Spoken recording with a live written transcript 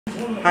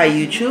Hi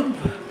YouTube.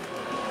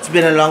 It's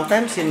been a long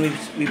time since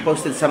we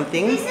posted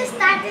something.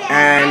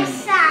 And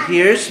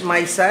here's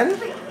my son.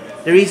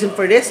 The reason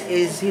for this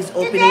is he's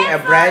opening a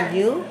brand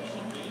new...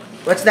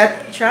 What's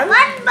that, Sean?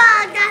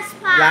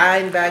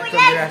 Blind bag from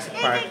Jurassic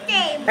Park.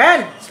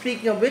 And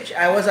speaking of which,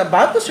 I was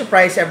about to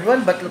surprise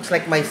everyone, but looks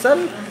like my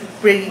son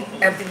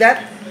preempted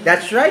that.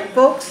 That's right,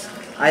 folks.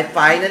 I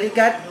finally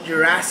got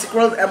Jurassic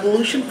World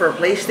Evolution for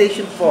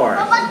PlayStation 4.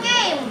 What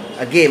game?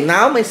 A game.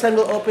 Now my son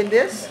will open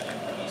this.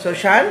 So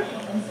Sean,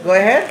 go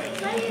ahead.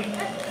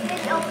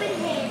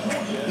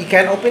 You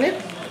can open it?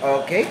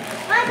 Okay.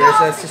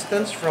 There's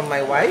assistance from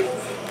my wife.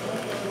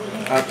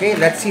 Okay,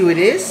 let's see who it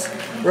is.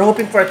 We're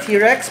hoping for a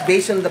T-Rex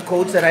based on the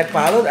codes that I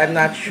followed. I'm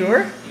not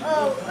sure.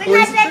 Oh, we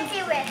like that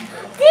T-Rex.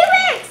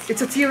 T-Rex!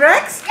 It's a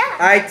T-Rex? Yeah.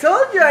 I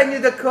told you I knew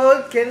the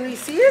code. Can we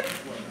see it?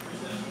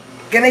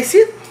 Can I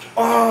see it?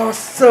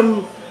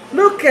 Awesome!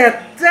 Look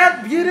at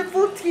that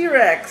beautiful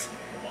T-Rex.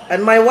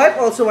 And my wife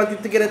also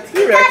wanted to get a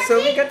T-Rex, so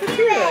we got the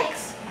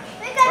T-Rex.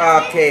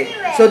 Okay,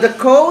 so the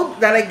code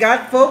that I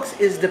got, folks,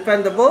 is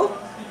dependable.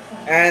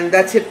 And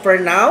that's it for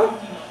now.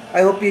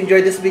 I hope you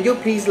enjoyed this video.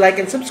 Please like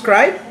and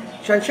subscribe.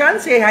 Shan,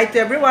 say hi to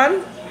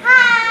everyone.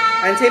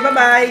 Hi! And say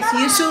bye-bye.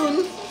 See you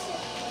soon.